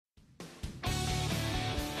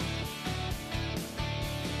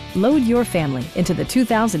Load your family into the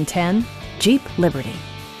 2010 Jeep Liberty.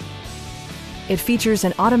 It features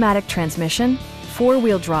an automatic transmission,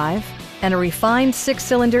 four-wheel drive, and a refined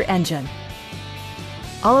six-cylinder engine.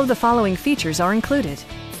 All of the following features are included: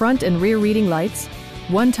 front and rear reading lights,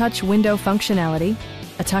 one-touch window functionality,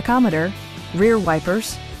 a tachometer, rear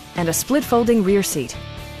wipers, and a split-folding rear seat.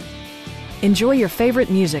 Enjoy your favorite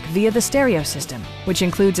music via the stereo system, which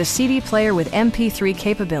includes a CD player with MP3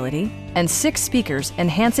 capability and 6 speakers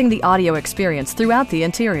enhancing the audio experience throughout the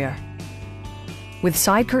interior. With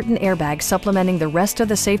side curtain airbags supplementing the rest of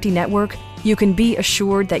the safety network, you can be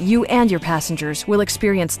assured that you and your passengers will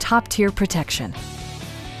experience top-tier protection.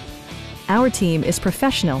 Our team is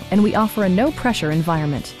professional and we offer a no-pressure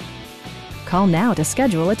environment. Call now to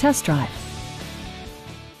schedule a test drive.